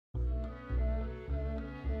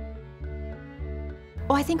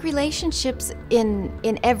Well, I think relationships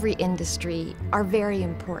in every industry are very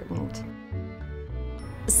important.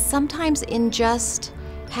 Sometimes in just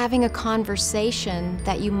having a conversation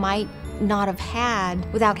that you might not have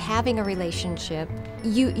had without having a relationship,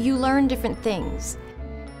 you learn different things.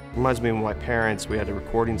 Reminds me of my parents. We had a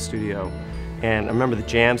recording studio, and I remember the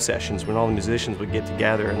jam sessions when all the musicians would get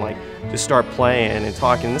together and like just start playing and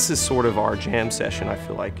talking. This is sort of our jam session, I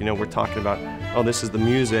feel like. You know, we're talking about, oh, this is the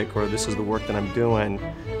music, or this is the work that I'm doing,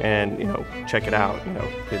 and you know, check it out. You know,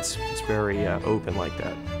 it's very open like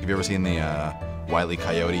that. Have you ever seen the Wile E.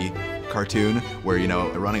 Coyote cartoon where, you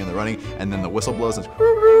know, they're running and they're running, and then the whistle blows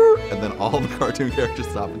and then all the cartoon characters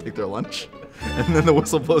stop and take their lunch, and then the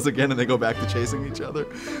whistle blows again and they go back to chasing each other?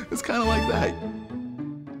 It's kind of like that.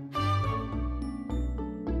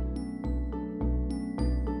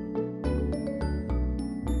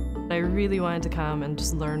 I really wanted to come and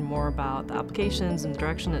just learn more about the applications and the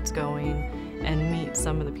direction it's going and meet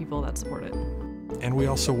some of the people that support it. And we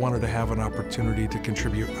also wanted to have an opportunity to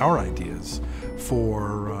contribute our ideas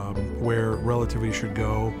for where Relativity should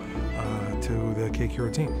go to the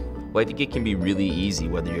kCura team. Well, I think it can be really easy,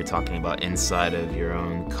 whether you're talking about inside of your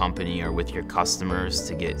own company or with your customers,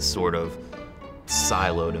 to get sort of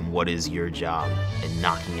siloed in what is your job and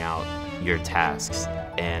knocking out your tasks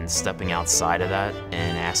and stepping outside of that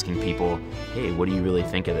and asking people, hey, what do you really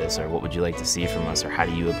think of this? Or what would you like to see from us? Or how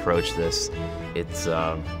do you approach this? It's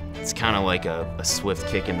kind of like a swift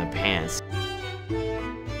kick in the pants.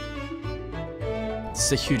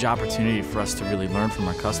 It's a huge opportunity for us to really learn from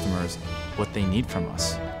our customers what they need from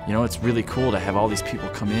us. You know, it's really cool to have all these people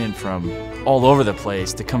come in from all over the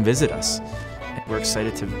place to come visit us. We're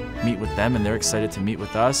excited to meet with them, and they're excited to meet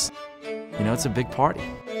with us. You know, it's a big party,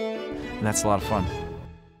 and that's a lot of fun.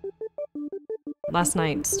 Last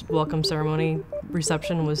night's welcome ceremony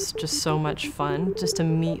reception was just so much fun, just to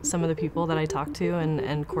meet some of the people that I talk to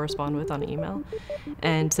and correspond with on email,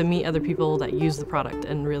 and to meet other people that use the product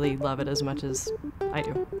and really love it as much as I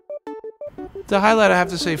do. The highlight, I have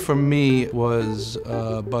to say, for me was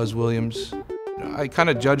Buzz Williams. I kind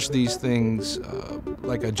of judge these things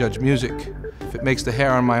like I judge music. If it makes the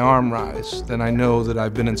hair on my arm rise, then I know that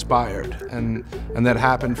I've been inspired, and that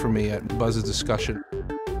happened for me at Buzz's discussion.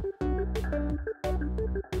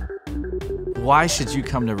 Why should you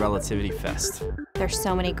come to Relativity Fest? There's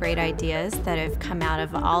so many great ideas that have come out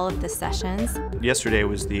of all of the sessions. Yesterday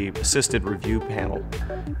was the assisted review panel,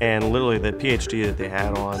 and literally the PhD that they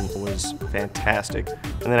had on was fantastic.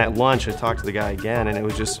 And then at lunch I talked to the guy again, and it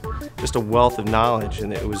was just a wealth of knowledge,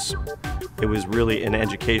 and it was really an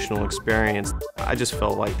educational experience. I just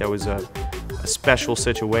felt like that was a special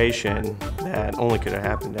situation that only could have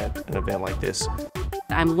happened at an event like this.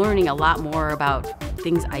 I'm learning a lot more about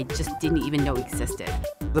things I just didn't even know existed.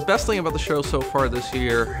 The best thing about the show so far this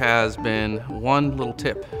year has been one little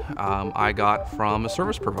tip I got from a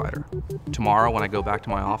service provider. Tomorrow when I go back to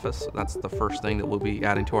my office, that's the first thing that we'll be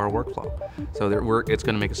adding to our workflow. So it's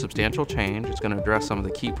going to make a substantial change. It's going to address some of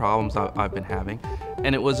the key problems I've been having.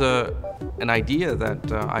 And it was an idea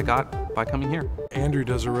that I got by coming here. Andrew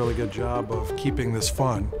does a really good job of keeping this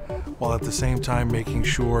fun, while at the same time making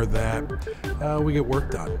sure that we get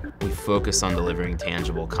work done. We focus on delivering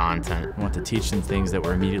tangible content. We want to teach them things that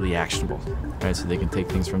were immediately actionable, right? So they can take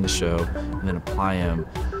things from the show and then apply them,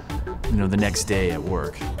 you know, the next day at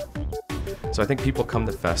work. So I think people come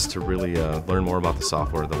to Fest to really learn more about the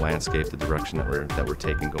software, the landscape, the direction that we're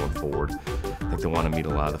taking going forward. I think they want to meet a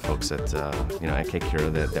lot of the folks at at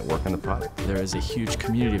kCura that work on the product. There is a huge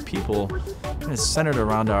community of people that's centered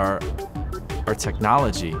around our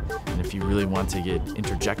technology, and if you really want to get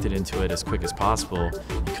interjected into it as quick as possible,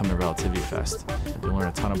 you come to Relativity Fest. You'll learn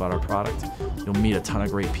a ton about our product, you'll meet a ton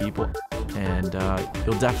of great people, and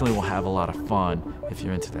you'll definitely will have a lot of fun if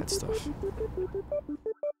you're into that stuff.